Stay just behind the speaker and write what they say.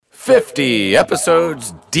50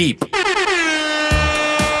 episodes deep.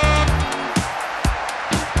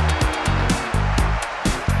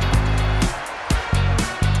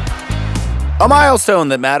 A milestone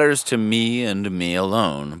that matters to me and me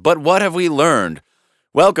alone. But what have we learned?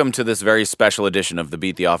 Welcome to this very special edition of the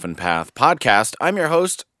Beat the Often Path podcast. I'm your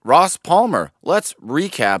host, Ross Palmer. Let's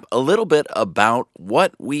recap a little bit about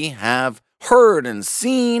what we have heard and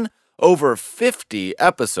seen over 50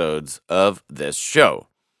 episodes of this show.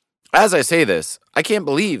 As I say this, I can't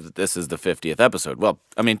believe that this is the 50th episode. Well,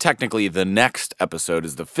 technically the next episode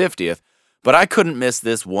is the 50th, but I couldn't miss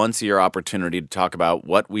this once-a-year opportunity to talk about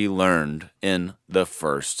what we learned in the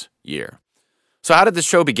first year. So how did this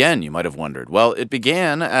show begin, you might have wondered? Well, it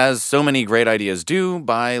began, as so many great ideas do,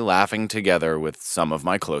 by laughing together with some of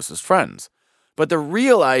my closest friends. But the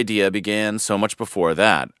real idea began so much before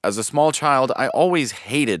that. As a small child, I always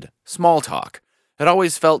hated small talk. It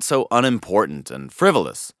always felt so unimportant and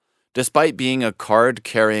frivolous. Despite being a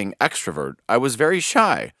card-carrying extrovert, I was very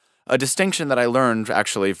shy, a distinction that I learned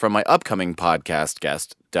actually from my upcoming podcast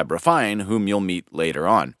guest, Deborah Fine, whom you'll meet later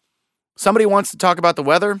on. Somebody wants to talk about the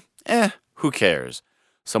weather? Who cares?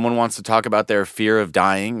 Someone wants to talk about their fear of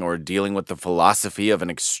dying or dealing with the philosophy of an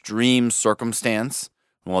extreme circumstance?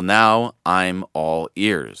 Well, now I'm all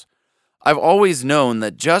ears. I've always known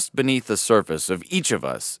that just beneath the surface of each of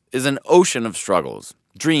us is an ocean of struggles,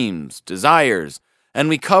 dreams, desires, and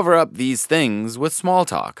we cover up these things with small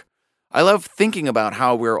talk. I love thinking about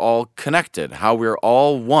how we're all connected, how we're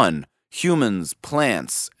all one. Humans,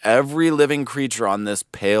 plants, every living creature on this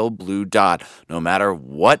pale blue dot, no matter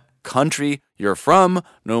what country you're from,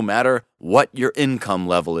 no matter what your income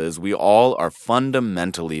level is, we all are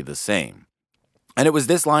fundamentally the same. And it was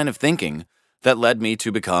this line of thinking that led me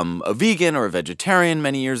to become a vegan or a vegetarian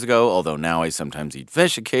many years ago, although now I sometimes eat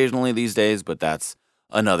fish occasionally these days, but that's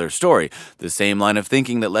another story. The same line of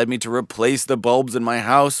thinking that led me to replace the bulbs in my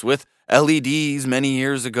house with LEDs many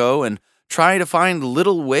years ago and try to find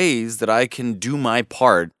little ways that I can do my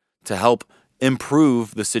part to help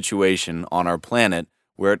improve the situation on our planet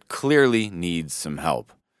where it clearly needs some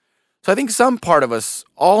help. So I think some part of us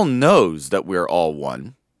all knows that we're all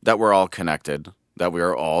one, that we're all connected, that we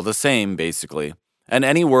are all the same, basically. And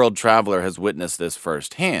any world traveler has witnessed this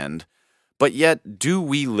firsthand, but yet do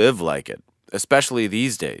we live like it, especially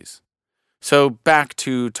these days? So back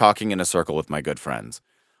to talking in a circle with my good friends.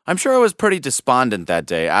 I'm sure I was pretty despondent that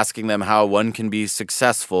day, asking them how one can be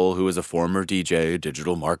successful who is a former DJ,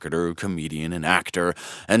 digital marketer, comedian, and actor,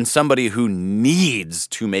 and somebody who needs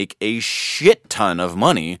to make a shit ton of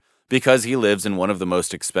money because he lives in one of the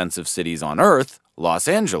most expensive cities on earth, Los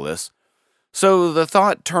Angeles. So the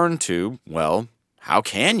thought turned to, well, how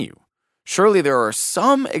can you? Surely there are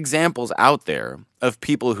some examples out there of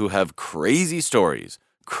people who have crazy stories,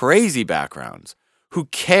 crazy backgrounds, who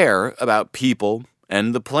care about people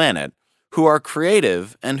and the planet, who are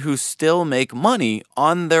creative and who still make money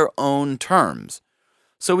on their own terms.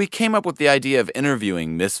 So we came up with the idea of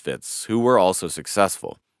interviewing misfits who were also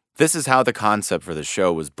successful. This is how the concept for the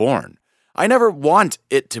show was born. I never want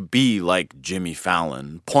it to be like Jimmy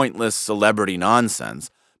Fallon, pointless celebrity nonsense,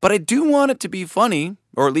 but I do want it to be funny,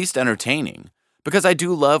 or at least entertaining, because I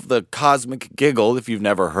do love the cosmic giggle if you've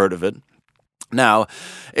never heard of it. Now,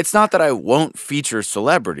 it's not that I won't feature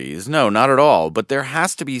celebrities, no, not at all, but there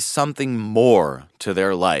has to be something more to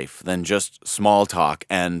their life than just small talk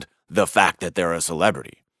and the fact that they're a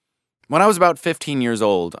celebrity. When I was about 15 years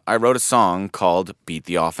old, I wrote a song called Beat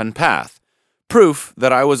the Often Path, proof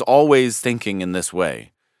that I was always thinking in this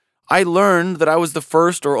way. I learned that I was the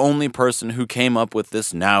first or only person who came up with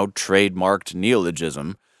this now trademarked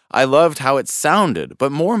neologism. I loved how it sounded,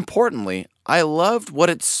 but more importantly, I loved what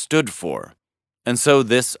it stood for. And so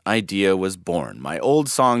this idea was born, my old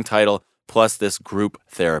song title plus this group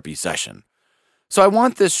therapy session. So I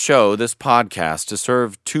want this show, this podcast, to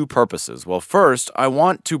serve two purposes. Well, first, I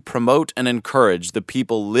want to promote and encourage the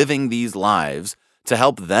people living these lives to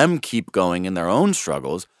help them keep going in their own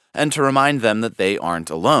struggles and to remind them that they aren't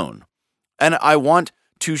alone. And I want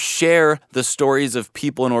to share the stories of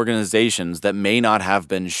people and organizations that may not have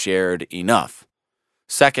been shared enough.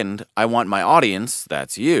 Second, I want my audience,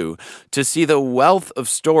 that's you, to see the wealth of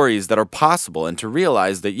stories that are possible and to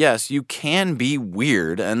realize that, yes, you can be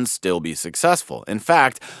weird and still be successful. In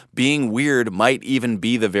fact, being weird might even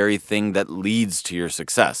be the very thing that leads to your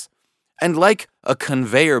success. And like a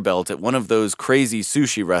conveyor belt at one of those crazy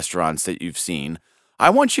sushi restaurants that you've seen, I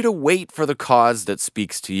want you to wait for the cause that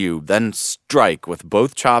speaks to you, then strike with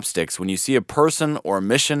both chopsticks when you see a person or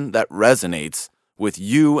mission that resonates with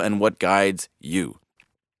you and what guides you.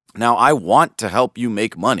 Now, I want to help you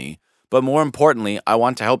make money, But more importantly, I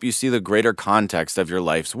want to help you see the greater context of your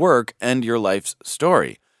life's work and your life's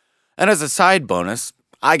story. And as a side bonus,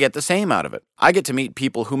 I get the same out of it. I get to meet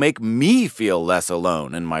people who make me feel less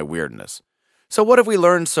alone in my weirdness. So what have we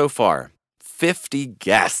learned so far? 50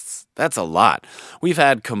 guests. That's a lot. We've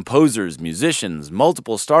had composers, musicians,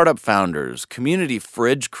 multiple startup founders, community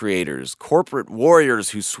fridge creators, corporate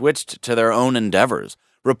warriors who switched to their own endeavors,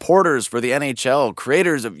 reporters for the NHL,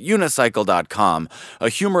 creators of Unicycle.com, a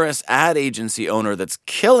humorous ad agency owner that's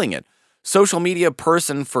killing it, social media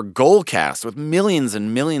person for Goalcast with millions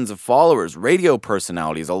and millions of followers, radio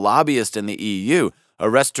personalities, a lobbyist in the EU, a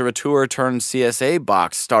restaurateur turned CSA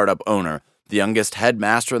box startup owner, the youngest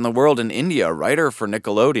headmaster in the world in India, a writer for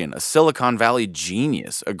Nickelodeon, a Silicon Valley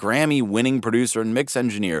genius, a Grammy-winning producer and mix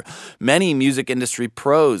engineer, many music industry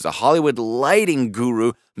pros, a Hollywood lighting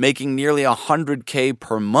guru making nearly $100K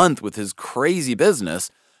per month with his crazy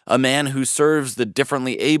business, a man who serves the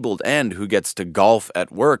differently abled and who gets to golf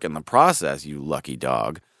at work in the process, you lucky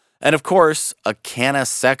dog. And of course, a canna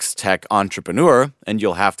sex tech entrepreneur, and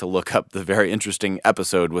you'll have to look up the very interesting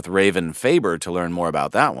episode with Raven Faber to learn more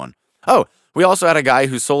about that one. Oh, we also had a guy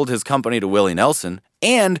who sold his company to Willie Nelson,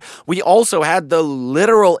 and we also had the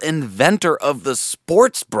literal inventor of the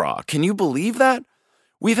sports bra. Can you believe that?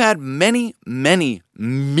 We've had many, many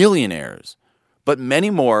millionaires, but many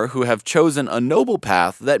more who have chosen a noble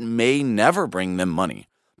path that may never bring them money.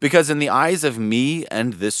 Because in the eyes of me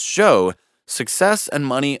and this show, success and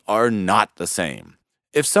money are not the same.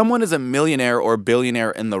 If someone is a millionaire or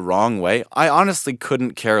billionaire in the wrong way, I honestly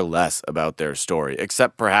couldn't care less about their story,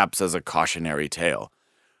 except perhaps as a cautionary tale.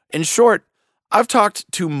 In short, I've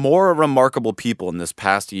talked to more remarkable people in this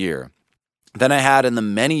past year than I had in the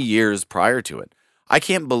many years prior to it. I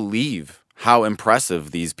can't believe how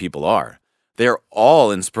impressive these people are. They're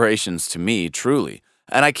all inspirations to me, truly,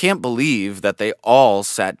 and I can't believe that they all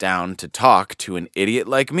sat down to talk to an idiot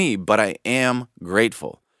like me, but I am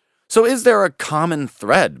grateful. So is there a common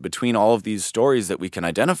thread between all of these stories that we can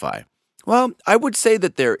identify? Well, I would say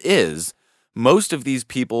that there is. Most of these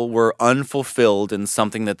people were unfulfilled in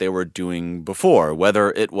something that they were doing before,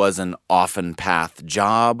 whether it was an often path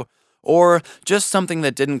job or just something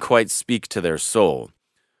that didn't quite speak to their soul.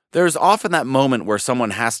 There's often that moment where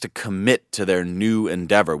someone has to commit to their new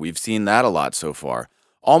endeavor. We've seen that a lot so far.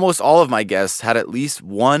 Almost all of my guests had at least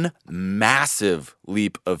one massive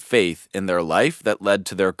leap of faith in their life that led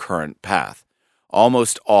to their current path.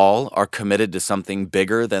 Almost all are committed to something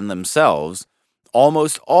bigger than themselves.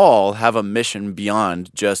 Almost all have a mission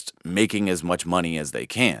beyond just making as much money as they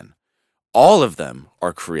can. All of them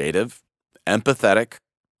are creative, empathetic,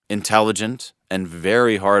 intelligent, and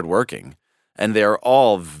very hardworking, and they are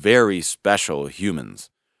all very special humans.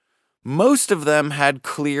 Most of them had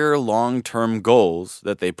clear long-term goals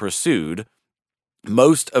that they pursued.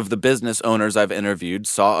 Most of the business owners I've interviewed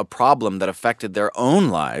saw a problem that affected their own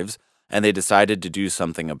lives, and they decided to do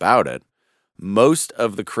something about it. Most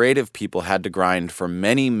of the creative people had to grind for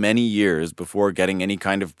many, many years before getting any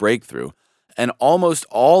kind of breakthrough, and almost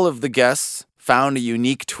all of the guests found a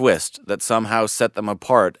unique twist that somehow set them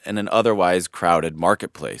apart in an otherwise crowded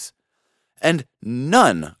marketplace. And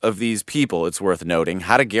none of these people, it's worth noting,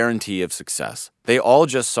 had a guarantee of success. They all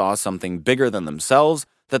just saw something bigger than themselves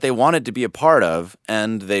that they wanted to be a part of,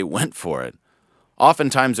 and they went for it.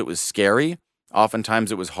 Oftentimes it was scary,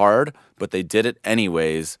 oftentimes it was hard, but they did it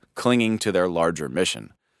anyways, clinging to their larger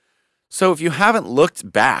mission. So if you haven't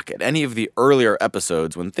looked back at any of the earlier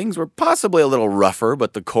episodes when things were possibly a little rougher,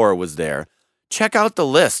 but the core was there, check out the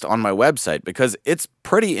list on my website because it's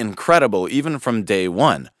pretty incredible even from day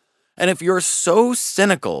one. And if you're so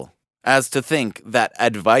cynical as to think that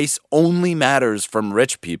advice only matters from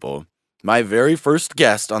rich people, my very first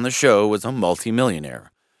guest on the show was a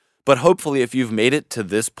multimillionaire. But hopefully if you've made it to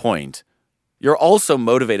this point, you're also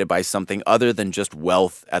motivated by something other than just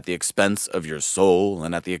wealth at the expense of your soul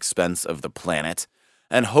and at the expense of the planet.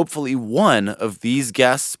 And hopefully one of these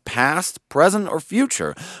guests, past, present, or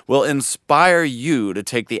future, will inspire you to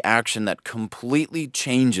take the action that completely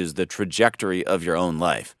changes the trajectory of your own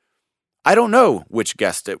life. I don't know which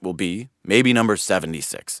guest it will be, maybe number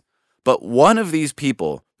 76. But one of these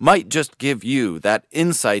people might just give you that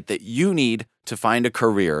insight that you need to find a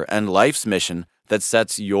career and life's mission that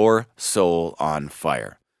sets your soul on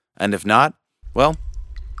fire. And if not, well,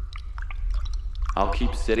 I'll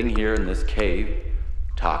keep sitting here in this cave,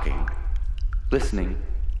 talking, listening,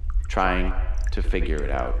 trying to figure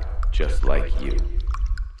it out, just like you.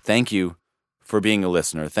 Thank you for being a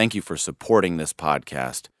listener. Thank you for supporting this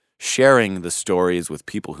podcast, sharing the stories with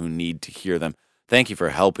people who need to hear them. Thank you for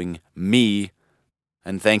helping me,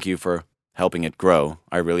 and thank you for helping it grow.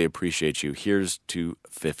 I really appreciate you. Here's to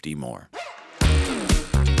 50 more.